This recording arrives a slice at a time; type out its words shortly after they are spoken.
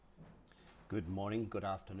Good morning, good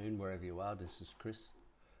afternoon, wherever you are. This is Chris.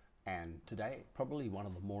 And today, probably one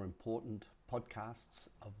of the more important podcasts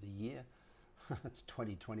of the year. It's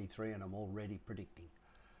 2023 and I'm already predicting.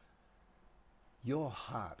 Your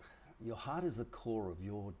heart. Your heart is the core of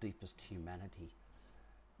your deepest humanity.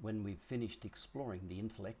 When we've finished exploring the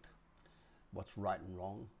intellect, what's right and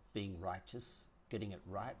wrong, being righteous, getting it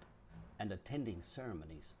right, and attending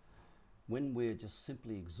ceremonies, when we're just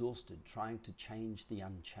simply exhausted trying to change the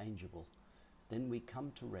unchangeable, then we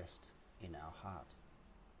come to rest in our heart.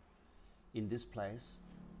 In this place,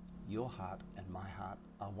 your heart and my heart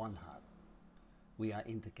are one heart. We are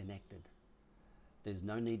interconnected. There's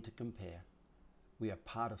no need to compare. We are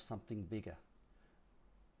part of something bigger.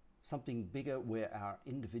 Something bigger where our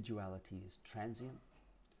individuality is transient.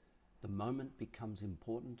 The moment becomes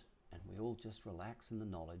important and we all just relax in the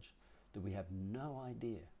knowledge that we have no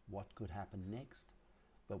idea what could happen next,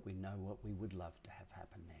 but we know what we would love to have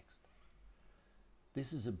happen next.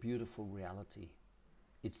 This is a beautiful reality.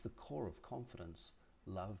 It's the core of confidence,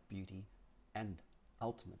 love, beauty, and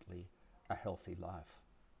ultimately a healthy life.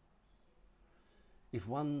 If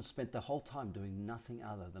one spent the whole time doing nothing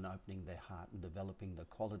other than opening their heart and developing the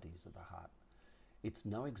qualities of the heart, it's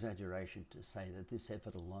no exaggeration to say that this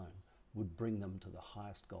effort alone would bring them to the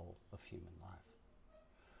highest goal of human life.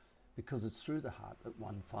 Because it's through the heart that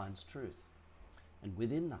one finds truth, and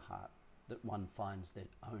within the heart that one finds their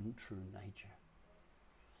own true nature.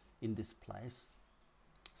 In this place,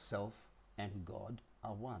 self and God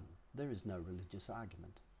are one. There is no religious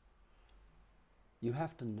argument. You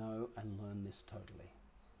have to know and learn this totally.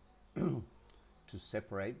 To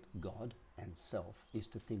separate God and self is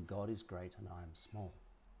to think God is great and I am small.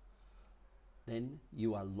 Then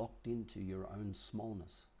you are locked into your own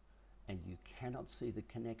smallness and you cannot see the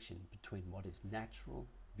connection between what is natural,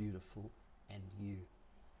 beautiful, and you.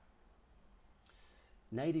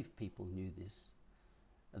 Native people knew this.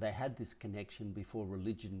 They had this connection before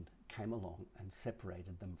religion came along and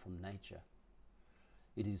separated them from nature.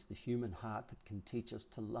 It is the human heart that can teach us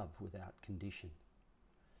to love without condition.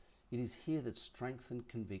 It is here that strength and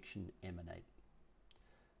conviction emanate.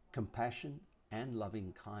 Compassion and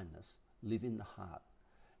loving kindness live in the heart,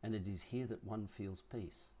 and it is here that one feels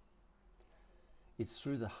peace. It's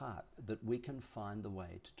through the heart that we can find the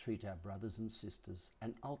way to treat our brothers and sisters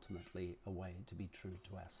and ultimately a way to be true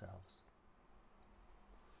to ourselves.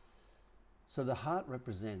 So the heart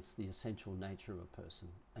represents the essential nature of a person,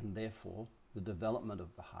 and therefore the development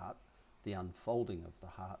of the heart, the unfolding of the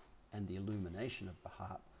heart, and the illumination of the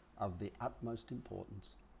heart are of the utmost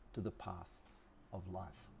importance to the path of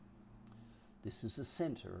life. This is the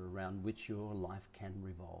center around which your life can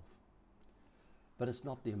revolve. But it's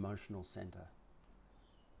not the emotional center.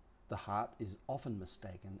 The heart is often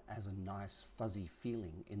mistaken as a nice fuzzy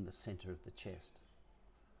feeling in the center of the chest.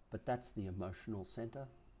 But that's the emotional center.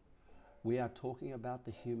 We are talking about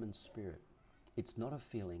the human spirit. It's not a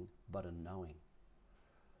feeling, but a knowing.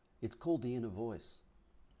 It's called the inner voice,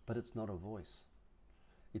 but it's not a voice.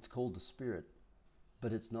 It's called the spirit,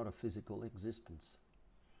 but it's not a physical existence.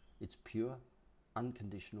 It's pure,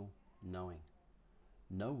 unconditional knowing.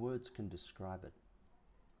 No words can describe it.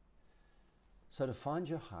 So to find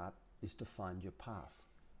your heart is to find your path,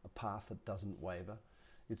 a path that doesn't waver.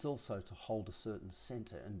 It's also to hold a certain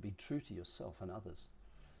center and be true to yourself and others.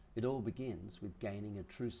 It all begins with gaining a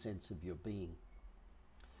true sense of your being.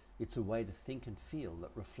 It's a way to think and feel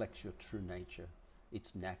that reflects your true nature.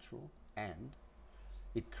 It's natural and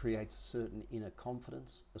it creates a certain inner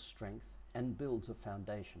confidence, a strength, and builds a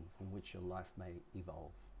foundation from which your life may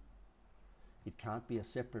evolve. It can't be a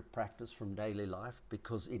separate practice from daily life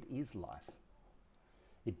because it is life.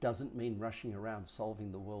 It doesn't mean rushing around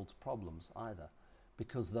solving the world's problems either,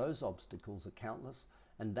 because those obstacles are countless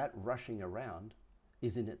and that rushing around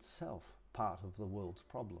is in itself part of the world's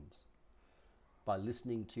problems. By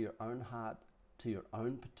listening to your own heart, to your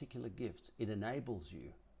own particular gifts, it enables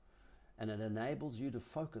you. And it enables you to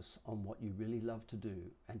focus on what you really love to do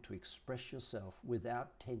and to express yourself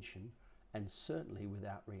without tension and certainly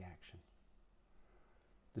without reaction.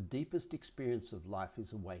 The deepest experience of life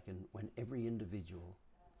is awakened when every individual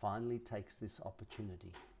finally takes this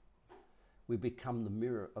opportunity. We become the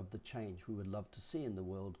mirror of the change we would love to see in the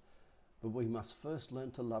world, but we must first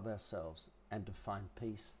learn to love ourselves and to find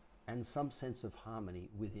peace and some sense of harmony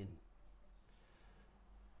within.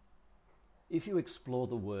 If you explore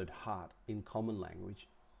the word heart in common language,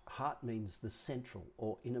 heart means the central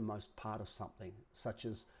or innermost part of something, such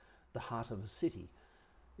as the heart of a city.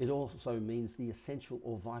 It also means the essential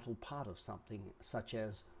or vital part of something, such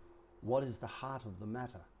as what is the heart of the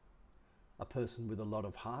matter. A person with a lot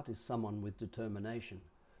of heart is someone with determination.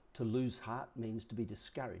 To lose heart means to be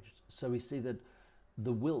discouraged. So we see that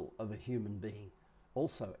the will of a human being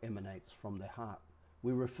also emanates from their heart.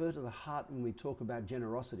 We refer to the heart when we talk about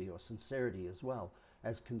generosity or sincerity as well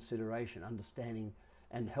as consideration, understanding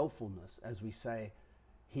and helpfulness, as we say,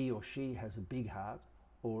 he or she has a big heart,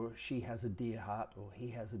 or she has a dear heart, or he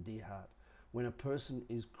has a dear heart. When a person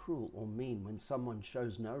is cruel or mean, when someone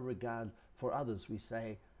shows no regard for others, we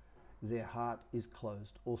say their heart is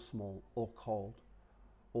closed or small or cold,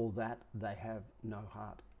 or that they have no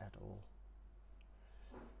heart at all.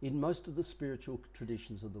 In most of the spiritual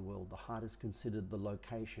traditions of the world, the heart is considered the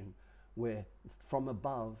location where from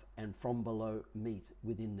above and from below meet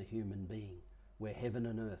within the human being, where heaven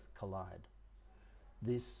and earth collide.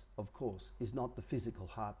 This, of course, is not the physical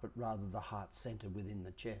heart, but rather the heart center within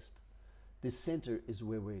the chest. This center is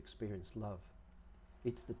where we experience love.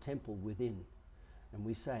 It's the temple within. And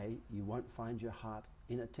we say you won't find your heart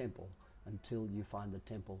in a temple until you find the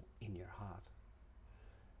temple in your heart.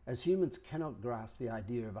 As humans cannot grasp the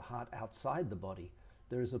idea of a heart outside the body,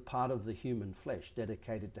 there is a part of the human flesh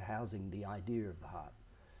dedicated to housing the idea of the heart.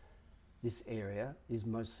 This area is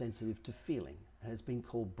most sensitive to feeling and has been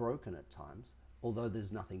called broken at times, although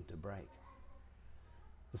there's nothing to break.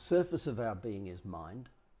 The surface of our being is mind.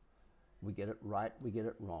 We get it right, we get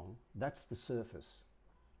it wrong. That's the surface.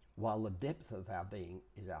 While the depth of our being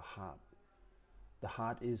is our heart. The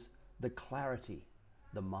heart is the clarity.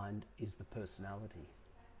 The mind is the personality.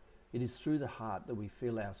 It is through the heart that we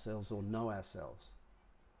feel ourselves or know ourselves.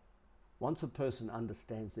 Once a person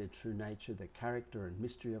understands their true nature, the character and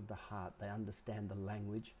mystery of the heart, they understand the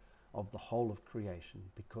language of the whole of creation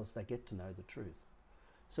because they get to know the truth.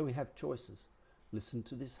 So we have choices. Listen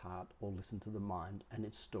to this heart or listen to the mind and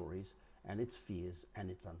its stories and its fears and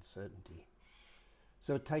its uncertainty.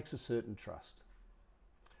 So it takes a certain trust.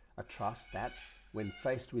 A trust that, when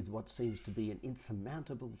faced with what seems to be an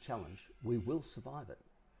insurmountable challenge, we will survive it.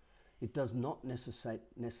 It does not necessitate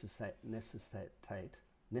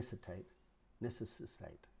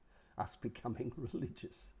us becoming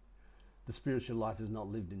religious. The spiritual life is not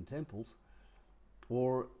lived in temples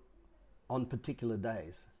or on particular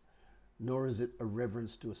days, nor is it a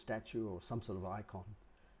reverence to a statue or some sort of icon.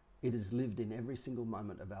 It is lived in every single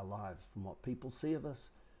moment of our lives, from what people see of us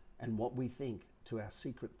and what we think to our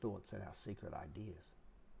secret thoughts and our secret ideas.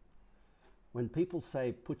 When people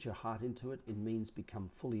say put your heart into it, it means become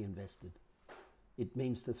fully invested. It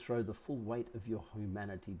means to throw the full weight of your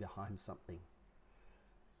humanity behind something.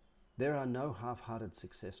 There are no half-hearted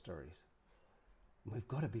success stories. We've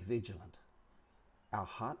got to be vigilant. Our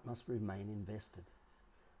heart must remain invested.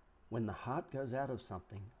 When the heart goes out of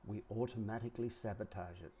something, we automatically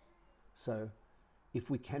sabotage it. So, if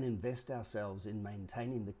we can invest ourselves in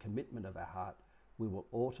maintaining the commitment of our heart, we will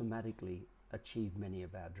automatically achieve many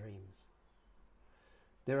of our dreams.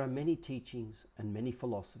 There are many teachings and many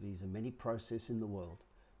philosophies and many processes in the world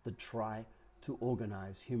that try to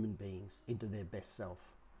organize human beings into their best self.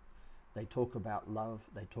 They talk about love,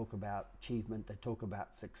 they talk about achievement, they talk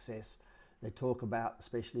about success, they talk about,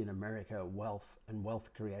 especially in America, wealth and wealth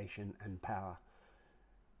creation and power.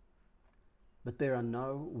 But there are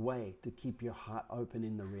no way to keep your heart open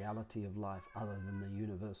in the reality of life other than the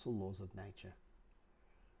universal laws of nature.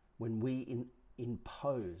 When we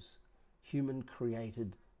impose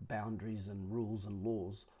human-created boundaries and rules and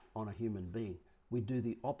laws on a human being, we do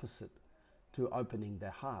the opposite to opening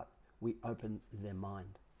their heart. We open their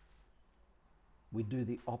mind. We do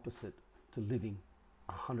the opposite to living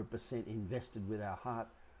 100% invested with our heart.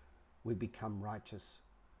 We become righteous,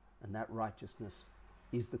 and that righteousness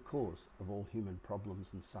is the cause of all human problems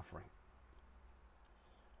and suffering.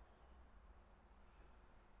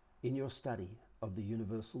 In your study of the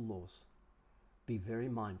universal laws, be very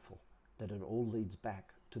mindful that it all leads back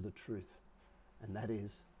to the truth, and that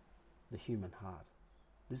is the human heart.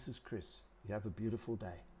 This is Chris. You have a beautiful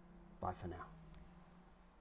day. Bye for now.